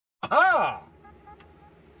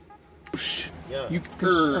You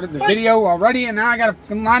started the video already, and now I gotta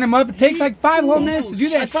line them up. It takes like 5 whole minutes to do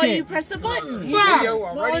that. I thought you pressed the button. Video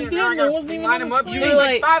already, and now I gotta line them up. You need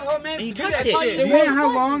like 5 whole minutes to do that shit. You know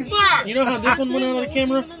how long? You know how this one went out of the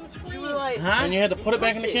camera? And you had to put it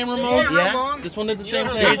back in the camera mode? Yeah. This one did the same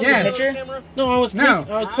thing. Yes. No, I was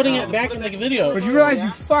putting it back in the video. But you realize you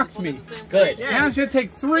fucked me. Good. Now it's gonna take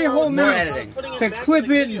 3 whole minutes to clip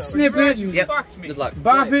it and snip it and Good luck.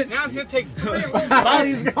 bop it. Now it's gonna take 3 whole minutes.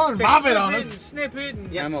 He's going bop it on us. Snip it.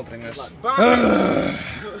 And Yeah, I'm opening this.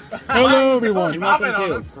 Hello, everyone. Welcome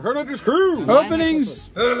to. Heard of this crew. Openings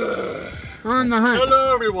on the hunt.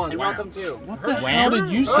 Hello, everyone. Welcome to. What the hell did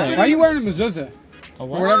you say? Why are you wearing a mezuzah? Or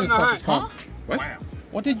whatever the fuck it's called. What?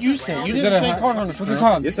 What did you say? You Is didn't that say a card on the What's it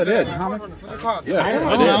called? Yes, I did. What's it called? Yes,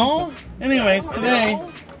 I don't know. Anyways, today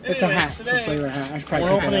It's a hat. It's a flavor hat. I should probably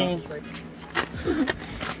we're cut that out. opening.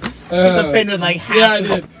 It's offended like half. Yeah, I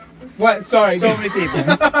did. What? Sorry. So many people.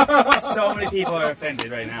 So many people are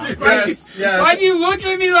offended right now. Yes, yes. Why'd you look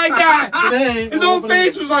at me like that? Today, His we're whole opening-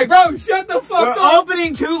 face was like, bro, shut the fuck We're up.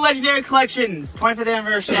 opening 2 legendary collections. 25th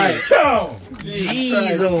anniversary.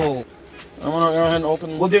 Jeez. I'm gonna go ahead and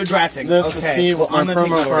open We'll do drafting. this Okay. to see what my I'm gonna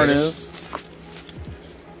take promo my card orders. is.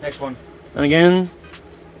 Next one. And again,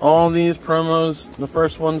 all these promos, the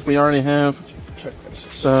first ones we already have.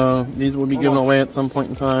 So these will be given away at some point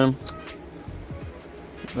in time.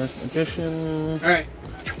 First edition. Alright.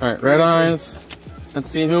 Alright, Red Eyes. Let's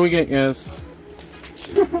see who we get, guys.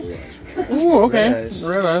 Ooh, okay. Red Eyes.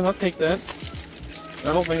 Red Eyes, I'll take that.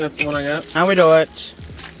 I don't think that's the one I got. How we do it?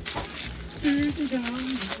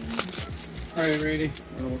 Alright, ready.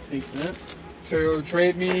 I will take that. So you'll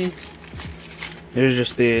trade me Here's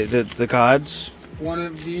just the cards. one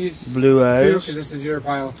of these. Blue eyes. Because this is your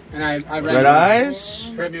pile. And I Red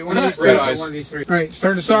eyes. Trade me one of these Red 2 eyes. or one of these 3. Alright,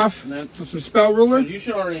 start us off And with that's, some spell ruler. you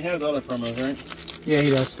should already have the other promos, right? Yeah, he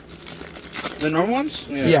does. The normal ones?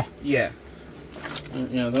 Yeah. Yeah.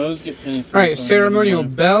 Yeah, those get penny. Alright, ceremonial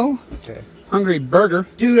bell. Okay. Hungry burger.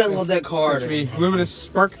 Dude, I love that card. Which be luminous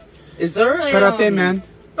spark. Is there a... Cut out there, man.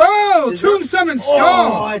 Oh, tomb summon Oh,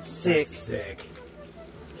 skull. it's sick.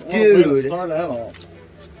 Dude. Dude. Start that all.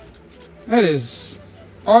 That is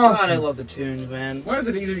God, I awesome. love the tunes, man. What is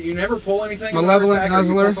it? Either you never pull anything, Malevolent in the first pack, or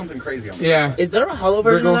you Nuzzler. pull something crazy on me. Yeah. Is there a hollow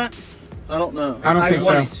version Wriggle. of that? I don't know. I don't think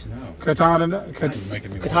so. want it. No. Katadama. You're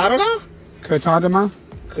making me want Katadama? Katadama.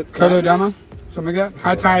 Kododama. Something like that.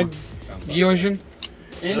 High Tide Gyojin.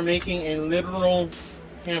 And they're making a literal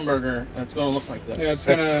hamburger that's going to look like this. Yeah, it's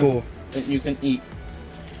That's gonna, cool. That you can eat.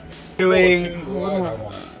 Doing... Blue eyes, I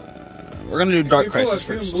want. We're gonna do Dark If you pull Crisis a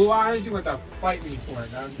tomb first. blue eyes, you want to fight me for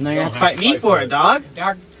it, dog. No, you have to fight me for it, dog.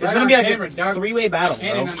 Dog, It's right gonna on be like camera, a dog. 3-way battle,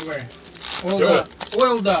 And in bro. underwear. Oiled Do up.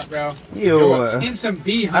 Oiled up, bro. Ew. In some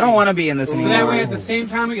bee honey. I don't want to be in this So that way anymore. at the same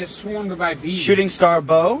time we get swarmed by bees. Shooting Star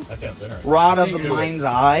Bow, That sounds interesting. Rod of the Singular. Mind's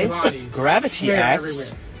Eye, Bodies. Gravity Hair Axe, everywhere.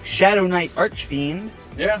 Shadow Knight Archfiend,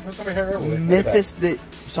 Yeah, that's what we hear everywhere. Memphis the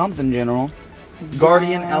something general,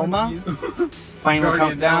 Guardian Elma, Final Guardian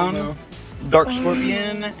Countdown, Elmo. Dark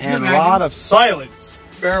Scorpion, and imagine? Rod of Silence.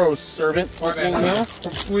 Pharaoh's Servant. My opening bad. now.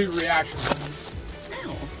 Complete reaction.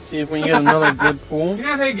 See if we can get another good pull. You know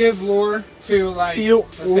how they give lore to, like, Steel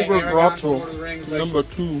let's say Ogre Aragorn from Grotto. Lord of the Rings, like, Number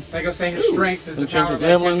 2. like I'll say his strength is the power Enchanted of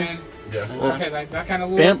Javelin. that Yeah. Okay, like that kind of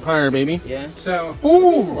lore. Vampire, baby. Yeah. So,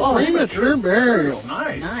 Ooh, Oh, premature burial.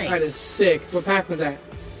 Nice. that is sick. What pack was that?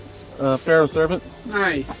 Pharaoh's Servant.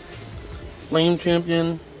 Nice. Flame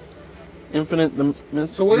Champion. Infinite.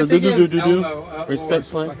 So what if they give Elmo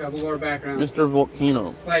Respect lore, flag. like a lore background? Mr.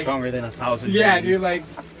 Volcano. Like, Stronger than 1,000. yeah, dude, like,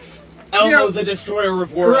 Elmo, you know- the Destroyer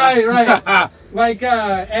of Worlds. right, right. Like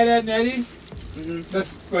Ed, and Eddie.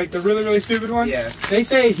 That's like the really, really stupid one. Yeah. They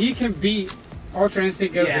say he can beat Ultra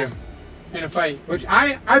Instinct Goku Yeah. in a fight, which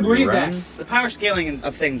I believe that. The power scaling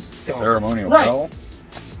of things. don't. Ceremonial Right. bell.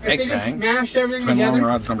 If they Egg just Bang. mashed everything Twin long together,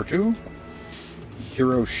 rods number 2.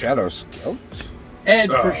 Hero Shadow Scout. Ed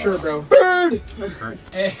for Oh. sure, bro. Bird!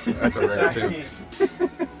 Ed. That's a rare too.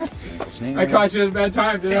 I caught you at a bad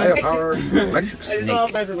time, did I? Fire power electric Is all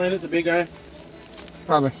snake. back related to Big Guy?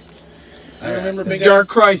 Probably. I remember Big Guy. Dark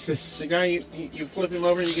Crisis. The guy you flip him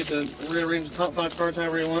over and you get to rearrange the top 5 cards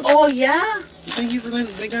however you want. Oh, yeah? You think he's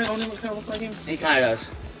related to Big Guy? Don't he kind of look like him? He kind of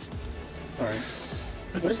does.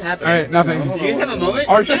 Sorry. What is happening? Alright, nothing. Do you guys have a moment?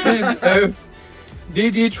 Archfiend of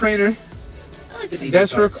DD Trainer. I like the DD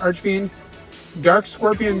Deathstroke cards. Archfiend. Dark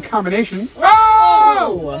Scorpion combination.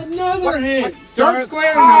 Oh! Another hit! Dark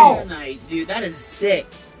Flare Oh! Knight. Dude, that is sick.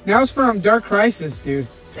 Now it's from Dark Crisis, dude.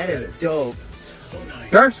 That is dope.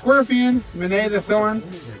 Dark Scorpion, Monet the Thorn.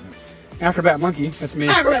 Acrobat Monkey, that's me.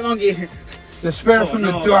 Acrobat Monkey. Despair from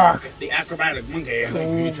the dark. The acrobatic monkey.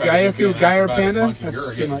 Gyaku, Gyre Panda?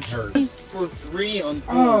 That's too much. For 3 on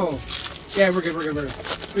 4. Oh. Yeah, we're good.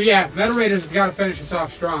 But yeah, Metal Raiders has got to finish us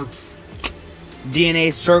off strong.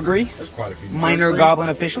 DNA Surgery. There's quite a few. Minor Goblin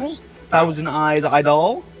Official. Thousand Eyes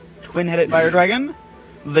Idol. Twin-Headed Fire Dragon.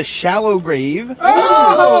 The Shallow Grave.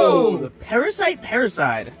 Oh! The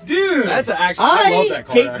Parasite. Dude! That's actually. I love that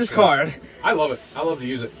card. hate this card. I love it. I love to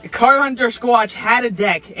use it. Card Hunter Squatch had a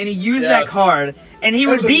deck, and he used that card, and he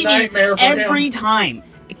would That's a beat me nightmare for every him. time.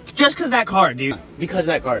 Just because that card, dude. Because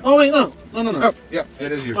of that card. Oh, wait, no. Oh, yeah,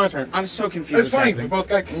 it is yours. My turn. I'm so confused. It's funny. We both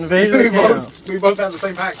got. Invasion of Chaos. we both have the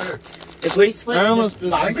same pack too. If we split I almost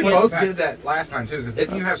this I box, think we both did that last time too. Because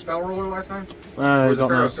didn't you have Spell Roller last time? I was it don't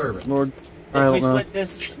Pharaoh know. Servant? Lord, I if we don't know. split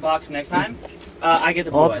this box next time, I get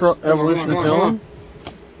the blue Ultra eyes. Evolution Come on, Villain.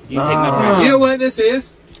 You take my You know what this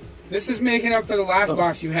is? This is making up for the last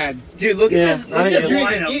box you had. Dude, look Yeah, at this. Look I at this think You're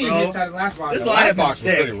getting lineup, idiots bro. out of the last box. This though. lineup Last is box was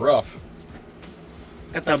sick. pretty rough.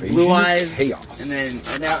 Got the Invasion blue of eyes, Chaos. and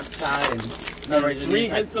then an outside, and another right to the 3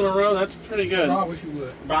 inside. hits in a row, that's pretty good. Oh, I wish you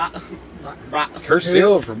would. Brah. Curse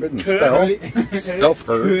Seal of Forbidden Spell. Stealth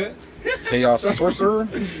Bird. Chaos Sorcerer.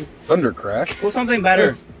 Thunder Crash. Pull something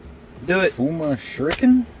better. Do it. Fuma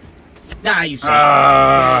Shuriken. Nah, you suck.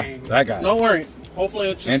 Ah, Dang. that guy. Don't worry. Hopefully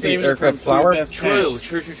it's just saving it Anti-aircraft for flower? the best True.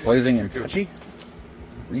 packs. Blazing and Touchy.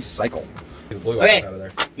 Recycle. The blue Okay. eyes out of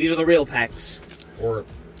there. These are the real packs. Or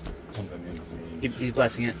something insane. He's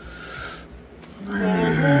blessing it.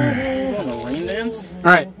 Oh, the rain dance?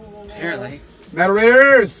 Alright, Apparently. Metal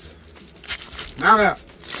Raiders! Now I'm out.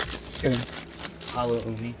 Just kidding. Hollow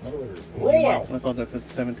Umi. Roll out. I thought that said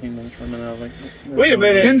 17 minutes for a minute. I was like, Wait a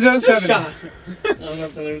minute. Jinzo Good 7.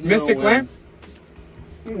 shot. Mystic Lamp.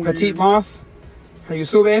 Petite Moth.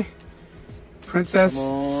 Hayusube. Princess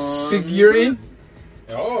Siguri.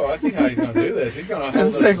 Oh, I see how he's going to do this. He's going to hold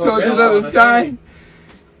And 6 Soldiers of the Sky.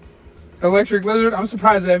 Electric Lizard. I'm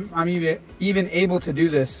surprised that I'm even able to do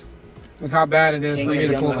this with how bad it is King for me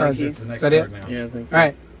of to pull Young cards. Monkey. Is that it? Yeah, I think so.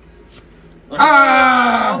 Alright.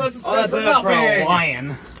 Ah! Oh, that's lit up for a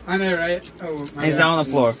lion. I know, right? Oh, my He's bad. down on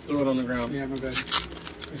the floor. Threw it on the ground. Yeah, my bad.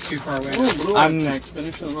 It's too far away. Oh, blue I'm- eyes packs,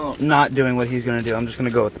 finishing it off. Not doing what he's gonna do. I'm just gonna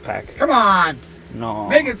go with the pack. Come on! No.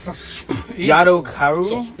 Make it so. Yado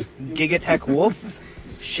Karu, Gigatech Wolf,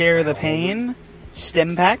 Share the Pain,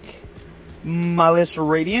 Stem Pack, Malice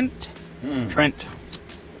Radiant, Trent,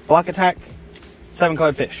 Block Attack,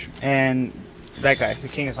 7-colored fish, and that guy, the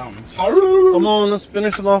King of Summons. Come on, let's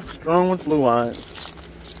finish it off strong with blue eyes.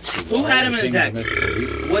 Who had him in his deck?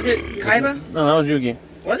 Was it Kaiba? No, that was Yugi.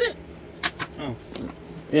 Was it?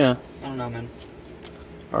 Yeah. I don't know, man.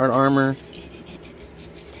 Hard armor.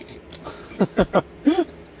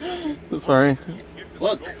 Sorry.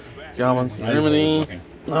 Look. Goblins Germany.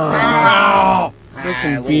 Oh!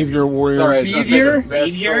 Freaking Beavior Warrior. Sorry, Beavier?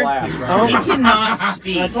 Beavier? Oh. He cannot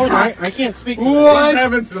speak. I told you, I can't speak. What?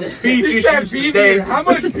 having some speech He said beavier. How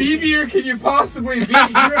much beavier can you possibly be?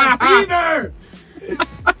 You're a beaver!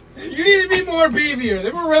 You need to be more beavier.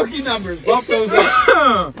 They were rookie numbers. Bump those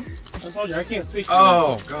up. I told you, I can't speak.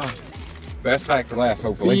 Oh, God. Best pack for last,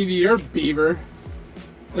 hopefully. Beavier, beaver.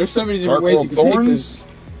 There's so many different Dark ways Old you can take this. Thorns.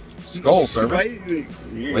 Skull Servant.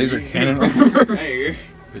 Laser Cannon.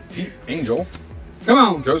 Petite Angel. Come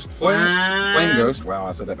on. Ghost Flame. Flame Ghost. Wow,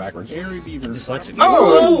 I said that backwards. Harry Beaver. Dyslexic.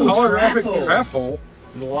 Oh! Oh, Holographic Trapple. Trap Hole.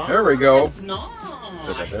 Wow. There we go. That's nice.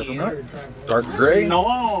 Set that there for now. Dark Gray.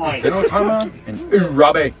 Nice. Inotama. And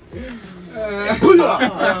Urabe.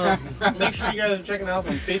 Make sure you guys are checking out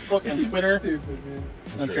on Facebook and Twitter. Stupid, man.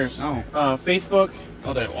 Not yours. Oh. Facebook.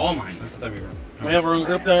 Oh, they're all mine. I thought we were. We have our own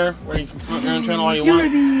group there where you can comment your own channel all you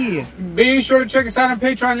want. Unity. Be sure to check us out on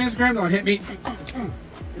Patreon and Instagram. Don't hit me.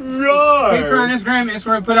 Patreon,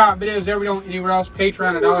 Instagram. We put out videos there. We don't anywhere else.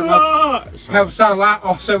 Patreon, $1 a month. Helps us out a lot.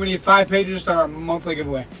 Also, we need 5 pages to start our monthly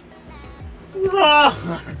giveaway. You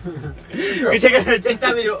check out our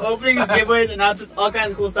TikTok video openings, giveaways, announcements, all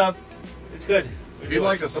kinds of cool stuff. It's good. If you'd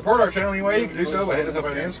like to support our channel anyway, you can do so by hitting us up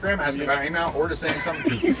on Instagram, asking about an email, or to send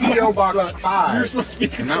something to P.O. Box 5 You're supposed to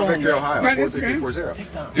be in Mount Victory, Ohio, My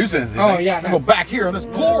 43240. Do send us Oh, anything. yeah. Go back here on this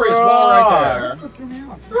glorious wall right there.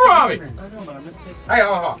 Robbie! I know, but I missed it.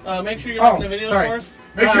 Hey, Make sure you're watching Oh, the videos sorry. for us.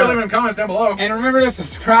 make sure you leave in the comments down below. And remember to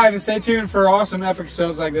subscribe and stay tuned for awesome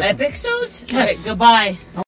episodes like this one. Episodes? Yes. Alright, goodbye.